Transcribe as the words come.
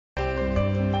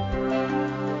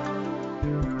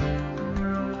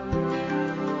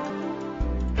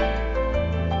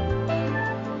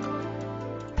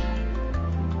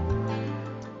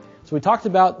So we talked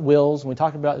about wills, and we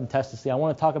talked about intestacy. I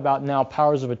want to talk about now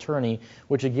powers of attorney,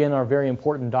 which again are very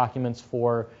important documents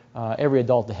for every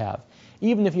adult to have.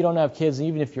 Even if you don't have kids,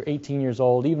 even if you're 18 years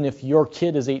old, even if your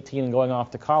kid is 18 and going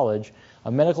off to college,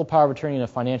 a medical power of attorney and a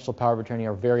financial power of attorney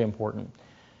are very important.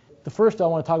 The first I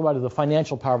want to talk about is the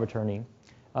financial power of attorney.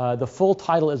 The full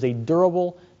title is a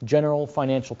durable general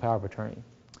financial power of attorney.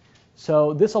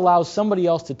 So this allows somebody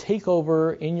else to take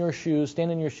over in your shoes,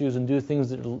 stand in your shoes, and do things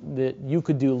that you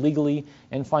could do legally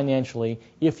and financially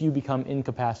if you become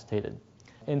incapacitated.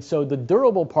 And so the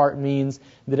durable part means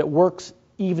that it works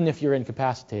even if you're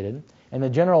incapacitated, and the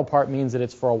general part means that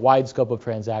it's for a wide scope of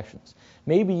transactions.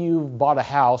 Maybe you bought a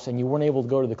house and you weren't able to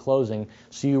go to the closing,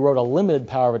 so you wrote a limited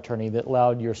power of attorney that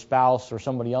allowed your spouse or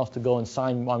somebody else to go and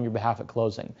sign on your behalf at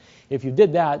closing. If you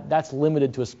did that, that's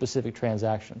limited to a specific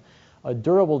transaction. A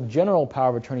durable general power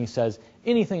of attorney says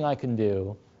anything I can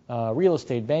do, real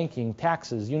estate, banking,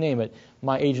 taxes, you name it,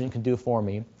 my agent can do for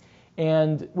me.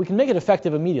 And we can make it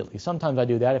effective immediately. Sometimes I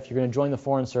do that. If you're going to join the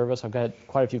Foreign Service, I've got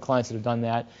quite a few clients that have done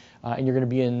that, and you're going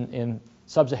to be in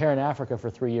Sub-Saharan Africa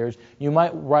for 3 years, you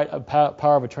might write a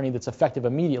power of attorney that's effective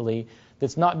immediately.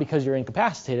 That's not because you're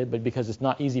incapacitated, but because it's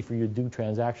not easy for you to do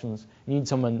transactions. You need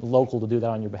someone local to do that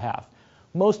on your behalf.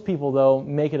 Most people, though,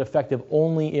 make it effective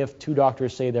only if two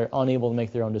doctors say they're unable to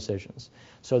make their own decisions.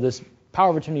 So this power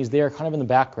of attorney is there kind of in the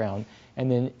background,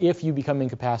 and then if you become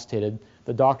incapacitated,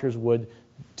 the doctors would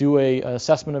do an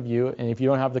assessment of you, and if you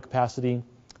don't have the capacity,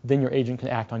 then your agent can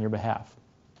act on your behalf.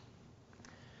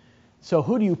 So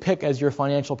who do you pick as your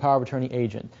financial power of attorney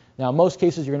agent? Now, in most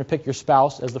cases, you're going to pick your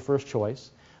spouse as the first choice.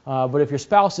 But if your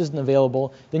spouse isn't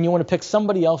available, then you want to pick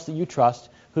somebody else that you trust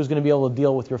who's going to be able to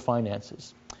deal with your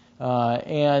finances.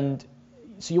 And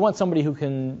so you want somebody who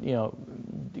can,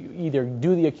 either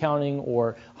do the accounting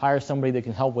or hire somebody that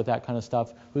can help with that kind of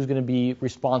stuff, who's going to be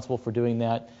responsible for doing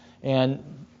that. And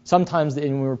sometimes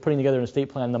when we're putting together an estate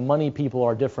plan, the money people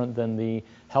are different than the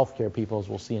healthcare people, as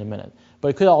we'll see in a minute. But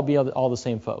it could all be all the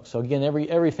same folks. So again,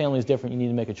 every family is different. You need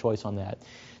to make a choice on that.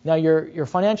 Now, your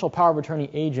financial power of attorney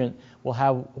agent will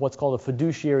have what's called a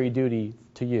fiduciary duty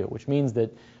to you, which means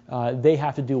that they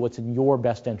have to do what's in your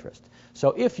best interest.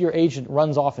 So if your agent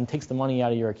runs off and takes the money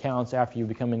out of your accounts after you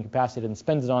become incapacitated and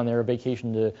spends it on their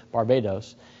vacation to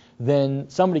Barbados, then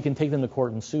somebody can take them to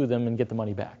court and sue them and get the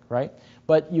money back, right?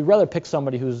 But you'd rather pick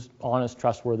somebody who's honest,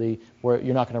 trustworthy, where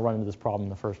you're not going to run into this problem in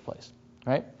the first place,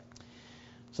 right?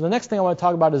 So the next thing I want to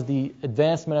talk about is the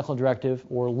advanced medical directive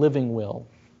or living will.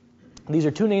 These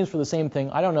are two names for the same thing.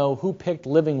 I don't know who picked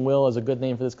living will as a good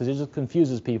name for this because it just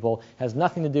confuses people. It has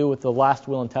nothing to do with the last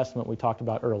will and testament we talked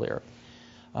about earlier.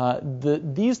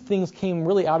 These things came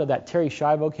really out of that Terry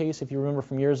Schiavo case, if you remember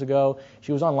from years ago.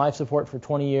 She was on life support for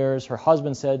 20 years. Her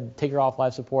husband said, take her off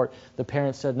life support. The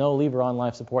parents said, no, leave her on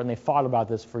life support. And they fought about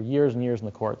this for years and years in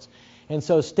the courts. And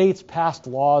so states passed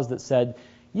laws that said,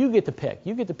 you get to pick.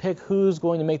 You get to pick who's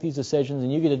going to make these decisions,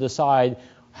 and you get to decide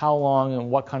how long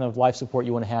and what kind of life support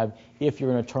you want to have if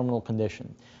you're in a terminal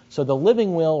condition. So the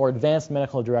living will or advanced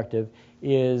medical directive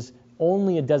is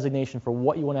only a designation for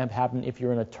what you want to have happen if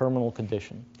you're in a terminal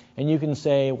condition. And you can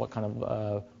say what kind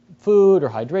of food or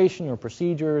hydration or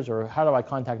procedures or how do I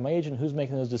contact my agent, who's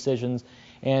making those decisions.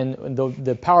 And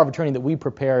the power of attorney that we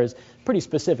prepare is pretty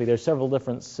specific. There's several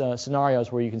different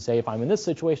scenarios where you can say, if I'm in this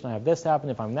situation, I have this happen.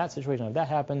 If I'm in that situation, I have that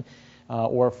happen.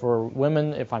 Or for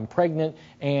women, if I'm pregnant,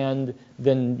 and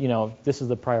then, this is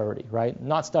the priority, right?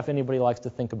 Not stuff anybody likes to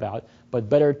think about, but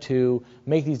better to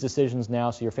make these decisions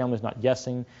now so your family's not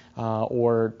guessing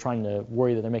or trying to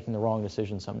worry that they're making the wrong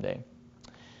decision someday.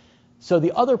 So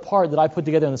the other part that I put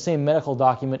together in the same medical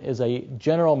document is a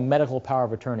general medical power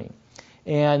of attorney.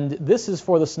 And this is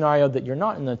for the scenario that you're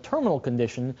not in a terminal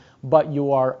condition, but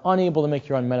you are unable to make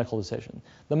your own medical decision.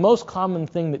 The most common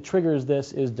thing that triggers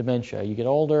this is dementia. You get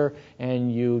older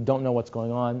and you don't know what's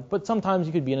going on, but sometimes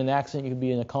you could be in an accident, you could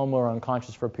be in a coma or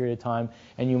unconscious for a period of time,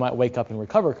 and you might wake up in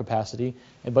recover capacity,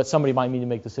 but somebody might need to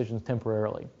make decisions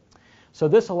temporarily. So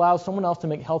this allows someone else to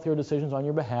make healthier decisions on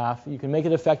your behalf. You can make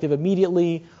it effective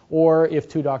immediately, or if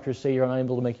two doctors say you're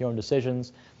unable to make your own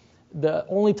decisions. The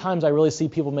only times I really see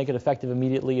people make it effective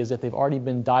immediately is if they've already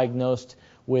been diagnosed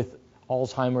with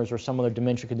Alzheimer's or some other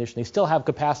dementia condition. They still have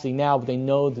capacity now, but they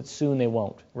know that soon they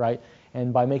won't, right?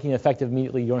 And by making it effective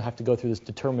immediately, you don't have to go through this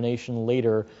determination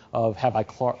later of have I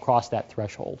crossed that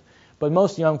threshold. But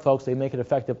most young folks, they make it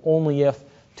effective only if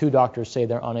two doctors say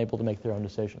they're unable to make their own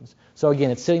decisions. So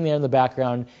again, it's sitting there in the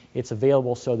background. It's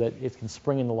available so that it can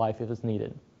spring into life if it's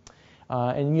needed.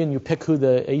 And then you pick who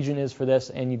the agent is for this,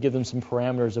 and you give them some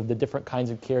parameters of the different kinds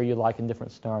of care you'd like in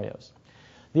different scenarios.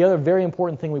 The other very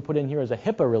important thing we put in here is a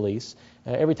HIPAA release.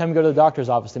 Every time you go to the doctor's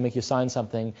office, they make you sign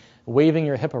something waiving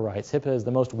your HIPAA rights. HIPAA is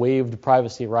the most waived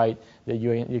privacy right that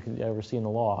you could ever see in the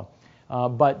law.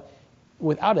 But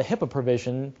without a HIPAA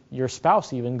provision, your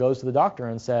spouse even goes to the doctor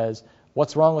and says,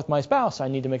 what's wrong with my spouse? I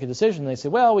need to make a decision. And they say,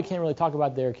 well, we can't really talk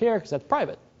about their care because that's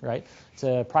private, right?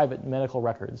 It's private medical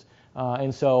records.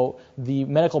 And so the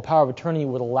medical power of attorney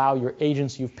would allow your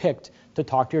agents you've picked to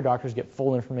talk to your doctors, get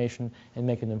full information, and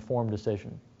make an informed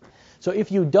decision. So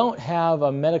if you don't have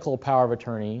a medical power of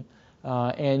attorney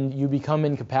and you become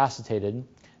incapacitated,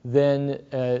 then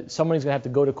somebody's going to have to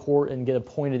go to court and get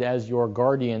appointed as your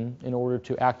guardian in order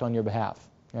to act on your behalf,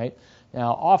 right?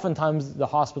 Now, oftentimes the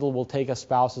hospital will take a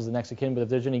spouse as the next of kin, but if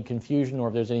there's any confusion or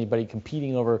if there's anybody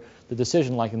competing over the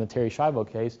decision, like in the Terry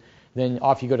Schiavo case, then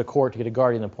off you go to court to get a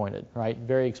guardian appointed, right?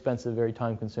 Very expensive, very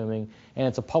time-consuming, and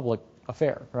it's a public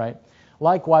affair, right?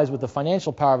 Likewise, with the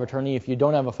financial power of attorney, if you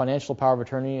don't have a financial power of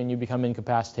attorney and you become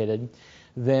incapacitated,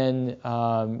 then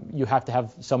you have to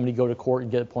have somebody go to court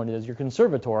and get appointed as your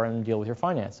conservator and deal with your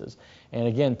finances. And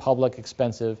again, public,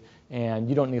 expensive, and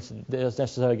you don't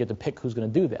necessarily get to pick who's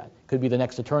going to do that. Could be the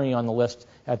next attorney on the list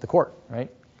at the court, right?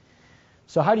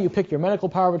 So how do you pick your medical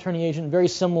power of attorney agent? Very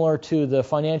similar to the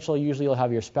financial. Usually you'll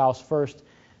have your spouse first.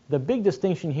 The big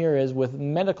distinction here is with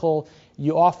medical,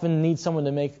 you often need someone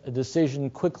to make a decision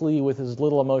quickly with as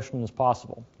little emotion as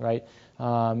possible, right?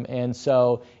 And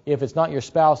so if it's not your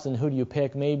spouse, then who do you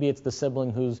pick? Maybe it's the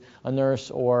sibling who's a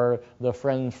nurse or the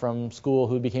friend from school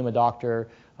who became a doctor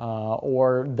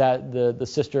or that the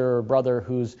sister or brother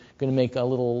who's going to make a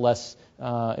little less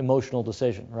emotional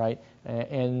decision, right?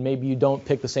 And maybe you don't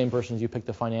pick the same person as you pick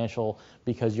the financial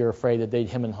because you're afraid that they'd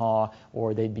hem and haw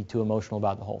or they'd be too emotional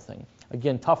about the whole thing.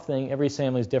 Again, tough thing. Every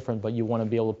family is different, but you want to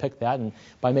be able to pick that. And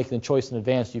by making the choice in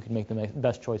advance, you can make the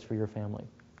best choice for your family.